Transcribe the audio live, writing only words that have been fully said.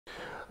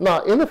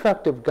Now,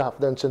 ineffective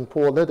governance and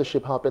poor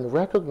leadership have been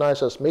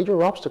recognized as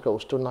major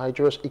obstacles to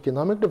Nigeria's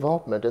economic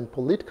development and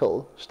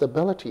political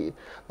stability.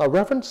 Now,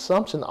 Reverend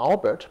Samson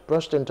Albert,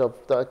 president of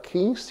the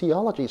King's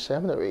Theology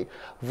Seminary,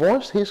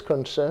 voiced his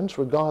concerns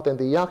regarding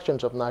the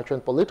actions of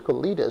Nigerian political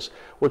leaders,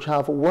 which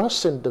have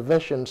worsened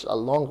divisions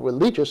along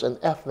religious and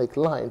ethnic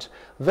lines,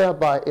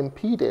 thereby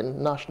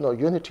impeding national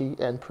unity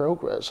and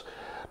progress.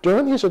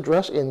 During his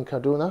address in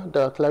Kaduna,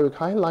 the cleric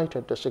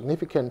highlighted the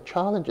significant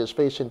challenges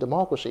facing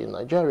democracy in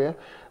Nigeria,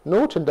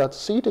 noting that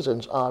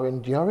citizens are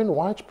enduring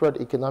widespread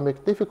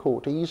economic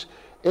difficulties,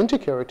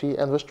 insecurity,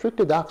 and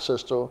restricted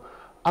access to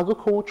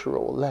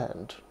agricultural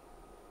land.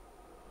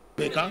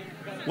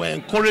 We're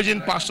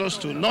encouraging pastors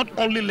to not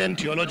only learn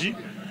theology,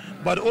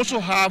 but also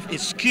have a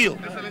skill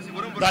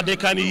that they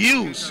can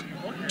use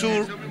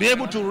to be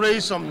able to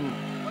raise some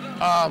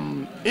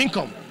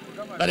income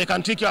that they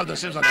can take care of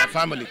themselves and their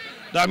family.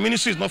 That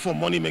ministry is not for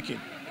money making.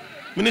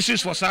 Ministry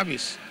is for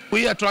service.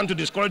 We are trying to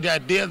discourage the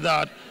idea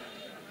that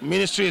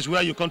ministry is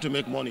where you come to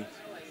make money.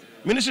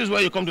 Ministry is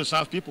where you come to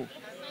serve people.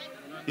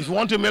 If you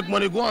want to make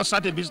money, go and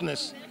start a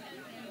business.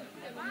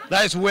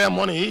 That is where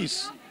money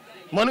is.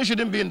 Money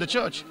shouldn't be in the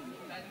church.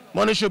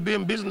 Money should be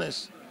in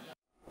business.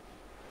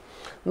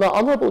 Now,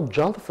 Honorable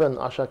Jonathan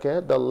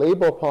Ashake, the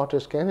Labour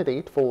Party's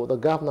candidate for the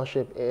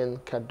governorship in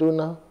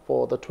Kaduna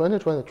for the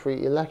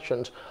 2023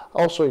 elections,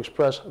 also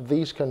expressed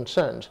these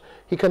concerns.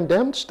 He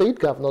condemned state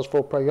governors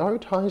for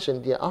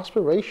prioritizing their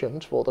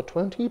aspirations for the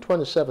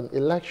 2027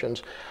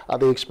 elections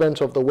at the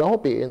expense of the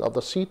well-being of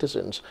the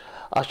citizens.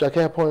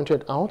 Ashake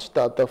pointed out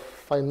that the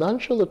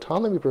financial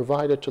autonomy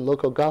provided to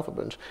local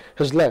government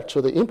has led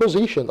to the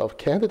imposition of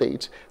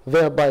candidates,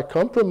 thereby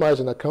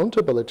compromising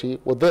accountability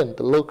within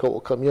the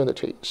local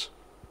communities.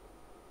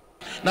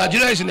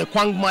 Nigeria is in a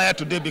quagmire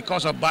today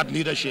because of bad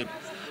leadership,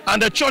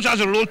 and the church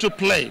has a role to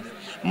play.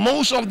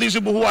 Most of these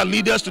people who are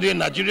leaders today in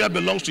Nigeria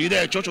belongs to either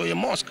a church or a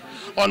mosque.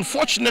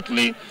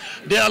 Unfortunately,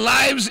 their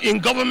lives in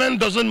government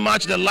doesn't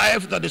match the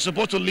life that they're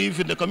supposed to live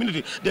in the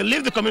community. They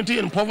leave the community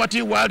in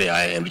poverty while they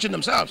are enriching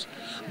themselves.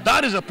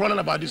 That is a problem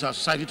about this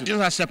society today. It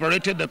has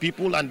separated the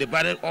people and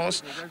divided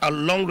us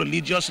along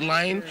religious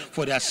line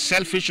for their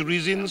selfish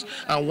reasons,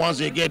 and once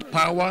they get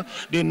power,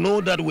 they know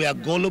that we are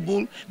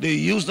gullible. They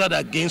use that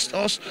against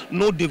us.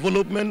 No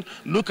development.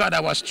 Look at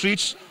our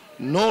streets.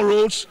 No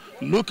roads.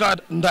 Look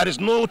at, there is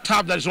no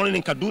tap that is running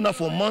in Kaduna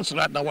for months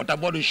right now. Water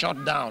board is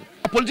shut down.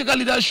 Political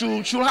leaders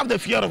should have the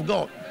fear of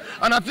God.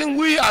 And I think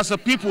we as a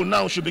people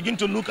now should begin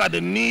to look at the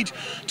need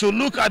to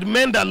look at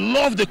men that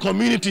love the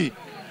community.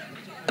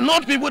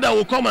 Not people that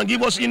will come and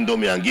give us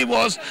Indomie and give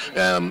us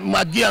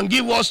Maggi and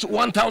give us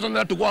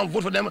 1,000 to go and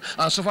vote for them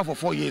and suffer for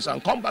 4 years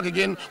and come back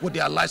again with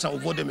their lives and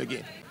we'll vote them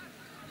again.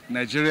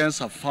 Nigerians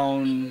have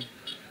found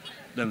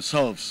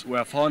themselves, we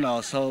have found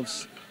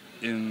ourselves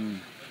in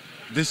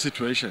this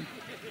situation.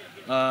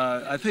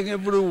 I think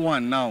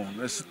everyone now,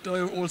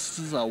 all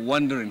citizens are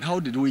wondering, how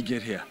did we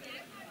get here?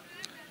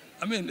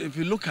 I mean, if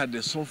you look at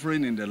the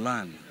suffering in the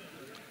land,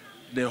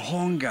 the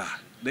hunger,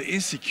 the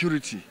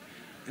insecurity,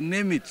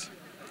 name it,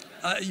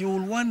 you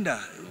will wonder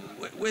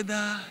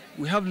whether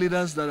we have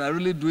leaders that are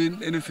really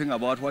doing anything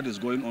about what is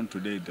going on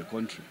today in the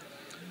country.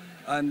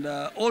 And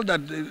all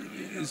that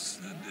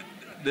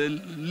the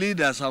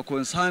leaders are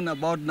concerned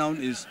about now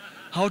is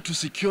how to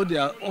secure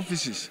their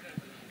offices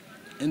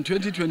in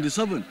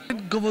 2027.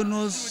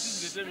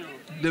 Governors,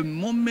 the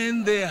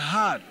moment they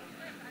heard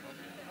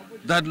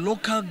that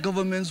local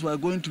governments were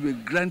going to be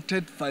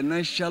granted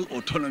financial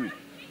autonomy,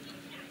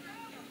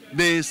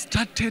 they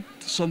started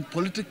some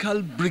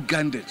political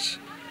brigandage,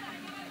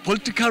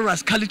 political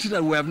rascality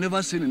that we have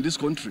never seen in this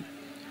country,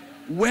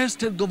 where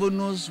state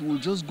governors will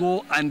just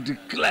go and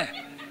declare,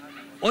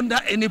 under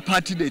any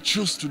party they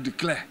choose to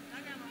declare,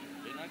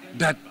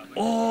 that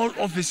all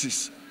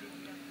offices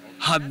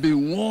have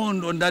been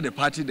won under the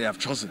party they have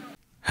chosen.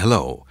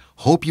 Hello,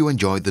 hope you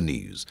enjoyed the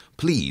news.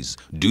 Please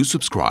do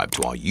subscribe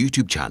to our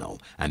YouTube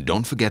channel and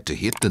don't forget to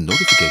hit the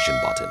notification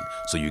button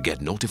so you get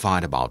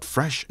notified about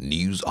fresh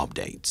news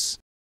updates.